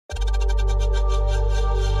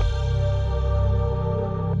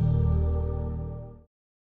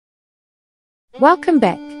Welcome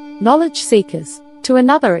back, knowledge seekers, to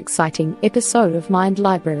another exciting episode of Mind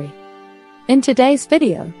Library. In today's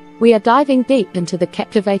video, we are diving deep into the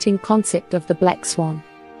captivating concept of the Black Swan.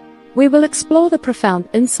 We will explore the profound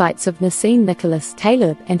insights of Nassim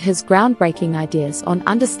Taleb and his groundbreaking ideas on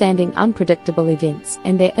understanding unpredictable events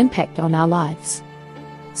and their impact on our lives.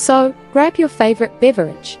 So, grab your favorite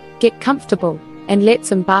beverage, get comfortable, and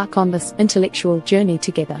let's embark on this intellectual journey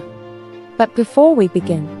together. But before we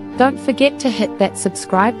begin, don't forget to hit that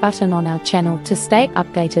subscribe button on our channel to stay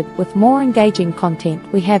updated with more engaging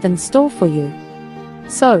content we have in store for you.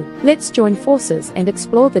 So, let's join forces and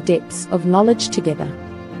explore the depths of knowledge together.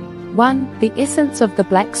 1. The essence of the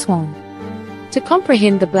Black Swan. To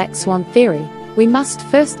comprehend the Black Swan theory, we must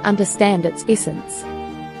first understand its essence.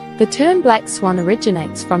 The term Black Swan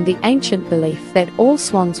originates from the ancient belief that all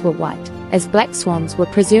swans were white, as black swans were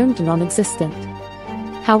presumed non-existent.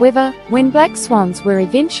 However, when black swans were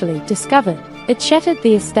eventually discovered, it shattered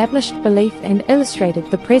the established belief and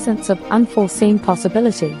illustrated the presence of unforeseen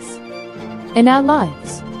possibilities. In our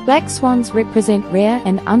lives, black swans represent rare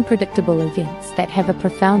and unpredictable events that have a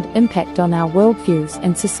profound impact on our worldviews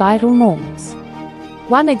and societal norms.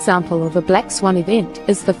 One example of a black swan event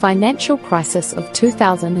is the financial crisis of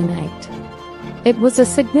 2008. It was a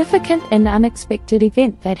significant and unexpected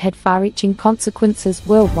event that had far-reaching consequences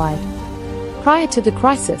worldwide. Prior to the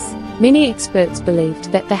crisis, many experts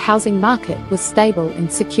believed that the housing market was stable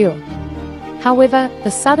and secure. However,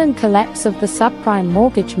 the sudden collapse of the subprime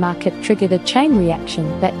mortgage market triggered a chain reaction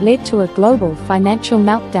that led to a global financial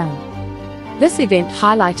meltdown. This event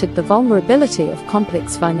highlighted the vulnerability of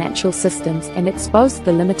complex financial systems and exposed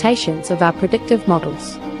the limitations of our predictive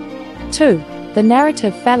models. 2. The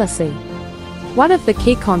narrative fallacy. One of the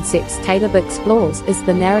key concepts Taleb explores is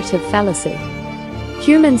the narrative fallacy.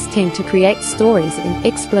 Humans tend to create stories and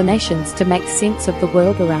explanations to make sense of the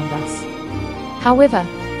world around us. However,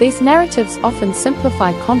 these narratives often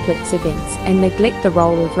simplify complex events and neglect the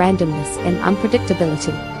role of randomness and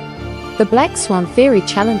unpredictability. The Black Swan theory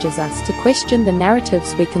challenges us to question the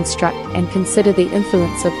narratives we construct and consider the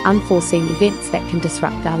influence of unforeseen events that can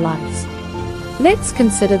disrupt our lives. Let's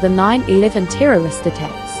consider the 9/11 terrorist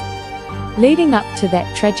attacks. Leading up to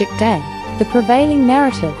that tragic day, the prevailing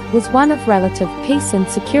narrative was one of relative peace and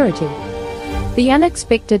security. The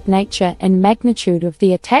unexpected nature and magnitude of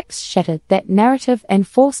the attacks shattered that narrative and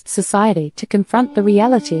forced society to confront the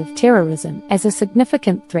reality of terrorism as a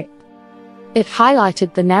significant threat. It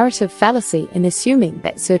highlighted the narrative fallacy in assuming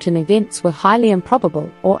that certain events were highly improbable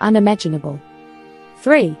or unimaginable.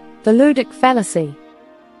 3. The ludic fallacy.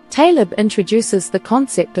 Taleb introduces the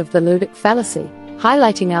concept of the ludic fallacy,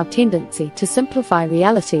 highlighting our tendency to simplify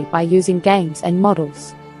reality by using games and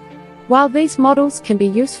models. While these models can be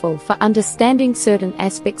useful for understanding certain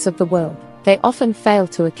aspects of the world, they often fail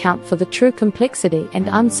to account for the true complexity and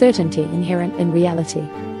uncertainty inherent in reality.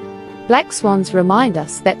 Black swans remind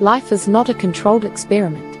us that life is not a controlled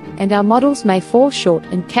experiment, and our models may fall short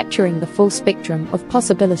in capturing the full spectrum of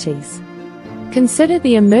possibilities. Consider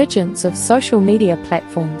the emergence of social media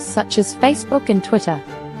platforms such as Facebook and Twitter.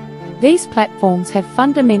 These platforms have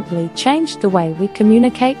fundamentally changed the way we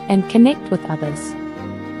communicate and connect with others.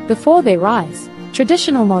 Before their rise,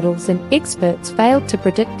 traditional models and experts failed to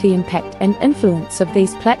predict the impact and influence of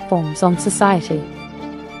these platforms on society.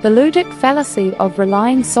 The ludic fallacy of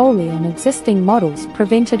relying solely on existing models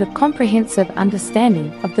prevented a comprehensive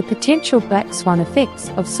understanding of the potential black swan effects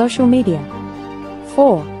of social media.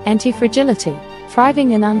 4. Antifragility,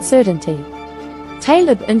 thriving in uncertainty.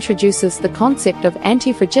 Taleb introduces the concept of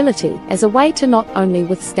antifragility as a way to not only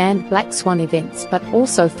withstand black swan events but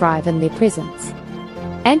also thrive in their presence.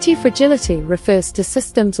 Antifragility refers to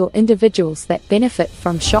systems or individuals that benefit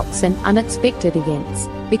from shocks and unexpected events,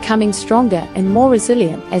 becoming stronger and more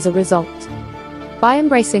resilient as a result. By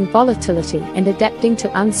embracing volatility and adapting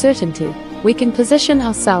to uncertainty, we can position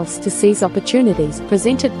ourselves to seize opportunities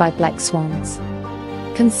presented by black swans.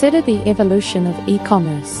 Consider the evolution of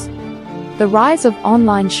e-commerce. The rise of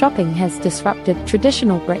online shopping has disrupted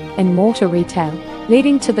traditional brick-and-mortar retail,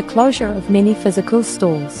 leading to the closure of many physical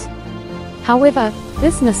stores. However,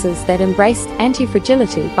 businesses that embraced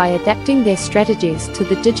antifragility by adapting their strategies to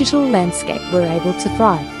the digital landscape were able to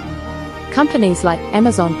thrive. Companies like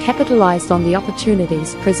Amazon capitalized on the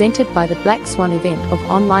opportunities presented by the Black Swan event of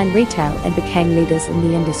online retail and became leaders in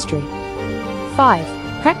the industry. 5.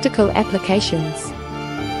 Practical applications.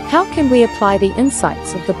 How can we apply the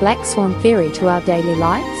insights of the Black Swan theory to our daily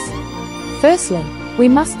lives? Firstly, we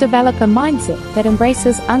must develop a mindset that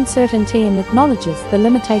embraces uncertainty and acknowledges the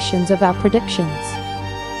limitations of our predictions.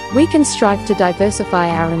 We can strive to diversify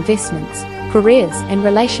our investments, careers, and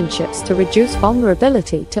relationships to reduce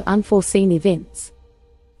vulnerability to unforeseen events.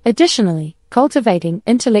 Additionally, cultivating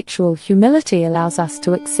intellectual humility allows us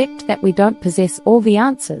to accept that we don't possess all the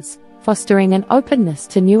answers, fostering an openness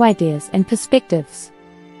to new ideas and perspectives.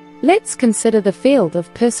 Let's consider the field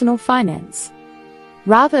of personal finance.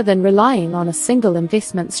 Rather than relying on a single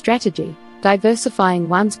investment strategy, diversifying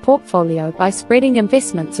one's portfolio by spreading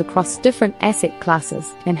investments across different asset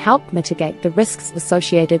classes can help mitigate the risks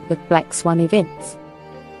associated with black swan events.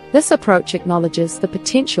 This approach acknowledges the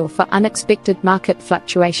potential for unexpected market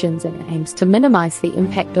fluctuations and aims to minimize the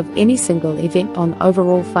impact of any single event on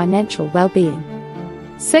overall financial well-being.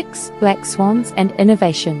 6. Black swans and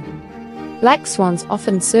innovation. Black swans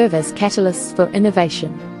often serve as catalysts for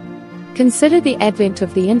innovation. Consider the advent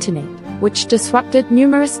of the Internet, which disrupted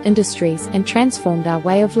numerous industries and transformed our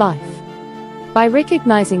way of life. By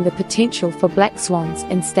recognizing the potential for black swans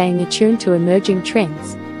and staying attuned to emerging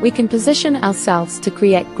trends, we can position ourselves to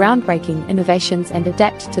create groundbreaking innovations and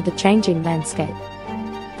adapt to the changing landscape.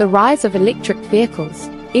 The rise of electric vehicles,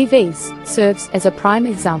 EVs, serves as a prime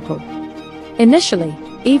example. Initially,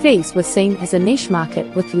 EVs were seen as a niche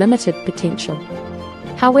market with limited potential.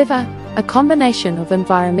 However, a combination of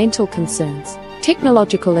environmental concerns,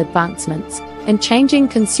 technological advancements, and changing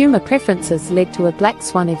consumer preferences led to a black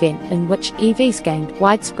swan event in which EVs gained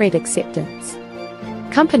widespread acceptance.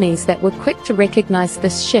 Companies that were quick to recognize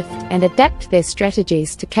this shift and adapt their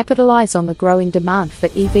strategies to capitalize on the growing demand for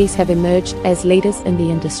EVs have emerged as leaders in the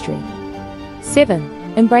industry. 7.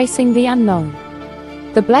 Embracing the unknown.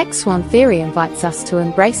 The black swan theory invites us to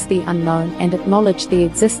embrace the unknown and acknowledge the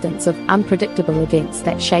existence of unpredictable events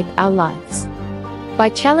that shape our lives. By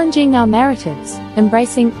challenging our narratives,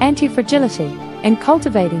 embracing antifragility, and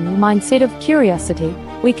cultivating a mindset of curiosity,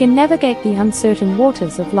 we can navigate the uncertain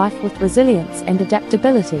waters of life with resilience and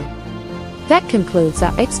adaptability. That concludes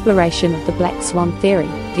our exploration of the black swan theory,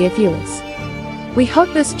 dear viewers. We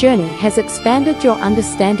hope this journey has expanded your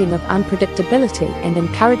understanding of unpredictability and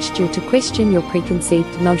encouraged you to question your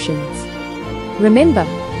preconceived notions. Remember,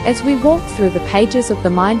 as we walk through the pages of the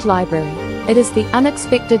Mind Library, it is the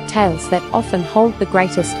unexpected tales that often hold the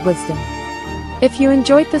greatest wisdom. If you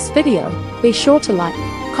enjoyed this video, be sure to like,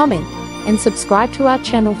 comment, and subscribe to our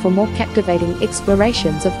channel for more captivating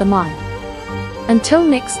explorations of the mind. Until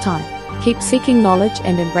next time, keep seeking knowledge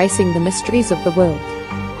and embracing the mysteries of the world.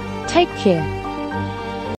 Take care.